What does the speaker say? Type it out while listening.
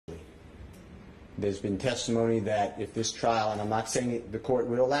There's been testimony that if this trial, and I'm not saying the court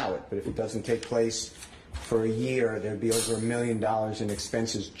would allow it, but if it doesn't take place for a year, there'd be over $1 million in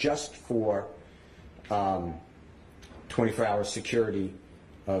expenses just for 24-hour security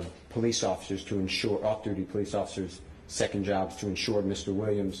of police officers to ensure, off-duty police officers, second jobs to ensure Mr.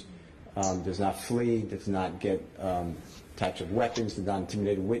 Williams does not flee, does not get types of weapons, does not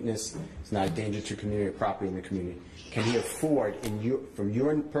intimidate a witness, is not a danger to community or property in the community. Can he afford, from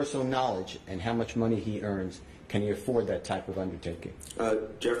your personal knowledge and how much money he earns, can he afford that type of undertaking?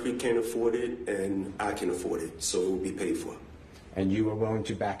 Jeffrey can afford it, and I can afford it, so it will be paid for. And you are willing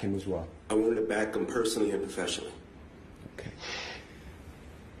to back him as well? I'm willing to back him personally and professionally. Okay.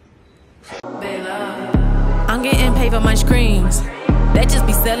 I'm getting paid for my screams. They just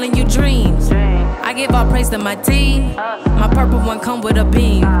be selling you dreams. I give all praise to my team. My purple one come with a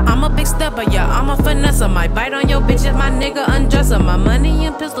beam. I'm a big stepper, yeah, I'm a finesse. Might bite on your bitch if my nigga undress her. My money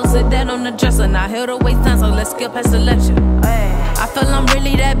and pistols sit dead on the dresser. Not here to waste time, so let's skip past selection. I feel I'm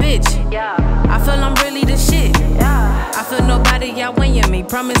really that bitch. I feel I'm really the shit. I feel nobody outweighing me.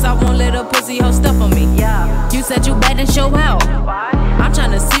 Promise I won't let a pussy hoe stuff on me. You said you bad and show out. I'm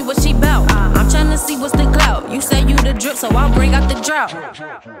tryna see what she bout. I'm tryna see what's the clout. You said you the drip, so I'll bring out the drought.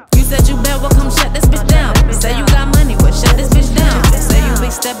 You said you bad, well come shut this bitch down. Say you got money, well shut this bitch down. Say you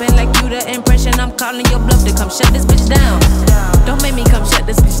big stepping like you the impression. I'm calling your bluff to come shut this bitch down.